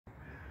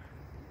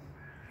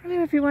Hello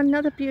everyone,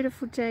 another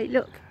beautiful day.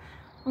 Look,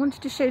 I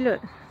wanted to show you,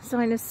 look,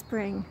 sign of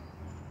spring.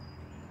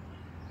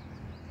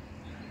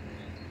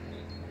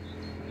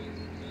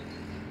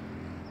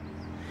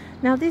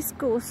 Now this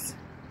gorse,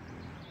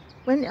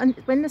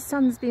 when the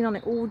sun's been on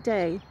it all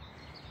day,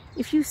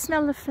 if you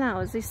smell the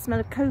flowers, they smell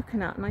of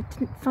coconut, and I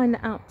didn't find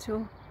that out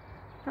till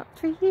about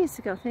 3 years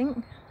ago, I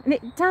think. And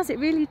it does, it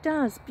really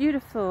does,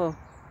 beautiful.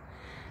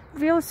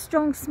 Real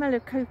strong smell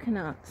of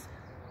coconut.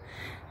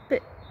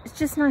 But it's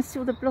just nice to see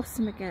all the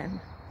blossom again.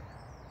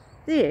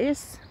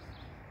 This,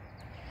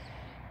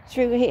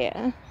 through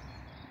here,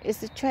 is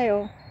the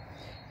trail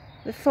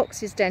the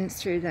foxes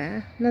dance through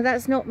there. Now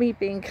that's not me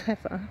being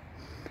clever.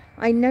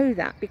 I know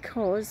that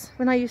because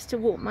when I used to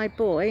walk my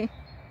boy,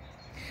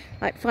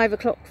 like 5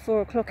 o'clock,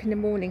 4 o'clock in the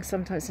morning,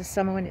 sometimes in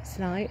summer when it's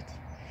light,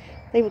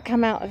 they would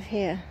come out of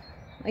here.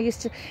 They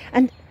used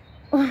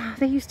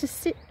to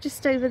sit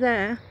just over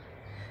there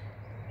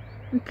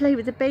and play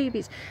with the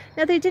babies.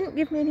 Now they didn't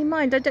give me any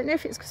mind. I don't know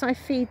if it's because I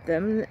feed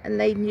them and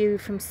they knew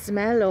from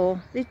smell,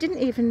 or they didn't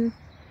even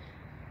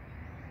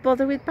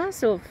bother with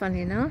Basil,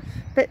 funny enough.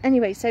 But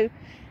anyway, so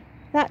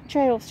that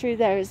trail through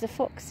there is the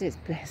foxes,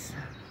 bless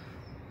them.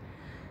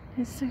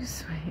 It's so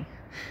sweet.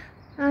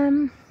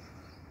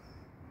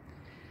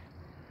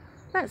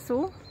 That's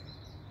all.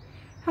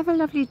 Have a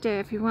lovely day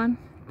everyone.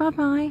 Bye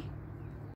bye.